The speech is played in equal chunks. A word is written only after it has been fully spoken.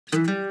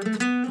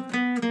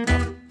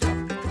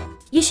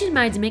Yeşil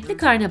mercimekli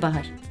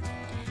karnabahar.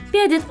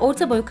 Bir adet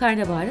orta boy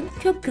karnabaharın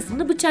kök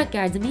kısmını bıçak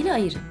yardımıyla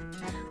ayırın.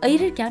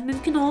 Ayırırken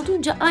mümkün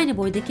olduğunca aynı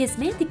boyda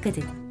kesmeye dikkat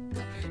edin.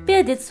 Bir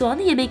adet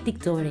soğanı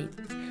yemeklik doğrayın.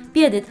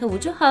 Bir adet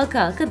havucu halka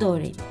halka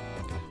doğrayın.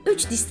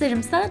 3 diş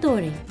sarımsağı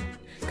doğrayın.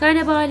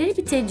 Karnabaharları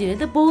bir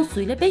tencerede bol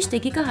suyla 5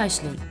 dakika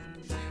haşlayın.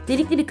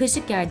 Delikli bir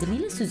kaşık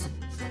yardımıyla süzün.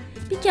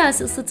 Bir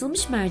kase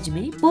ıslatılmış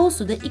mercimeği bol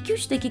suda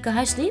 2-3 dakika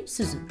haşlayıp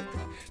süzün.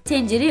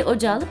 Tencereyi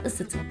ocağa alıp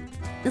ısıtın.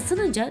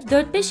 Isınınca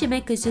 4-5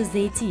 yemek kaşığı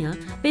zeytinyağı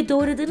ve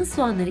doğradığınız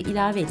soğanları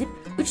ilave edip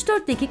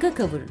 3-4 dakika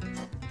kavurun.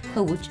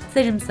 Havuç,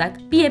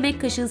 sarımsak, 1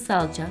 yemek kaşığı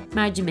salça,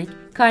 mercimek,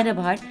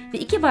 karnabahar ve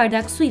 2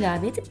 bardak su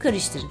ilave edip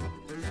karıştırın.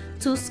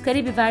 Tuz,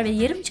 karabiber ve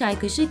yarım çay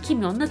kaşığı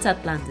kimyonla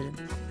tatlandırın.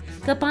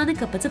 Kapağını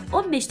kapatıp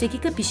 15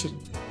 dakika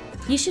pişirin.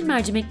 Yeşil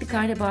mercimekli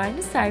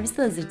karnabaharınız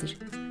servise hazırdır.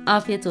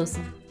 Afiyet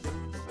olsun.